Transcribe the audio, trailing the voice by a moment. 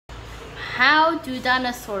How Do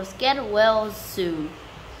Dinosaurs Get Well Zoo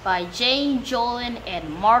by Jane Jolin and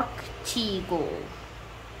Mark Teagle.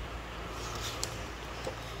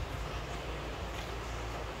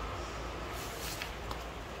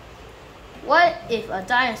 What if a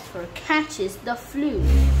dinosaur catches the flu?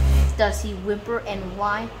 Does he whimper and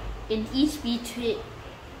whine in between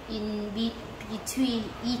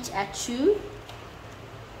each achoo?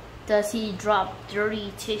 Does he drop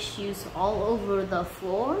dirty tissues all over the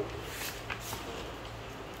floor?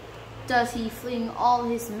 Does he fling all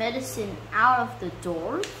his medicine out of the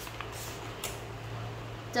door?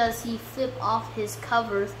 Does he flip off his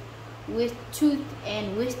covers with tooth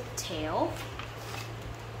and with tail?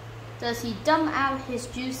 Does he dump out his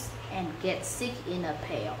juice and get sick in a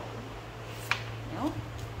pail? No.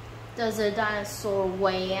 Does a dinosaur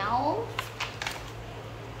wail?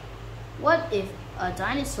 What if a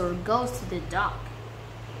dinosaur goes to the dock?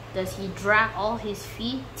 Does he drag all his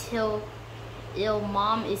feet till ill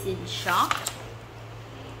mom is in shock?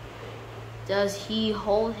 Does he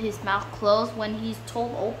hold his mouth closed when he's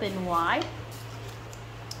told open wide?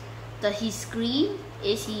 Does he scream?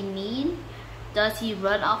 Is he mean? Does he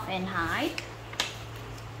run off and hide?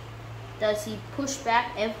 Does he push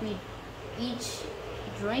back each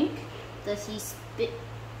drink? Does he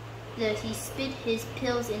spit his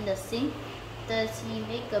pills in the sink? Does he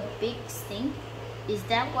make a big stink? Is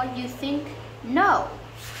that what you think? No!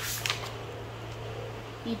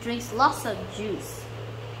 He drinks lots of juice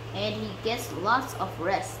and he gets lots of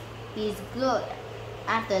rest. He's good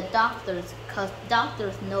at the doctors because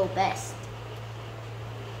doctors know best.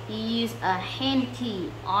 He used a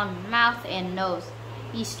hanky on mouth and nose.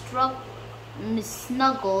 He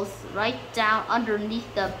snuggles right down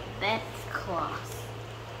underneath the bedclothes.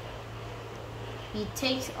 He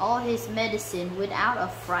takes all his medicine without a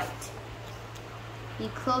fright. He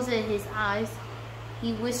closes his eyes.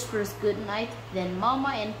 He whispers goodnight. Then Mama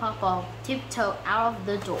and Papa tiptoe out of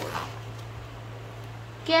the door.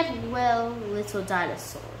 Get well, little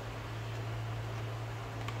dinosaur.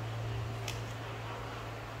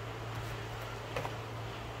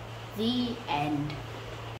 The end.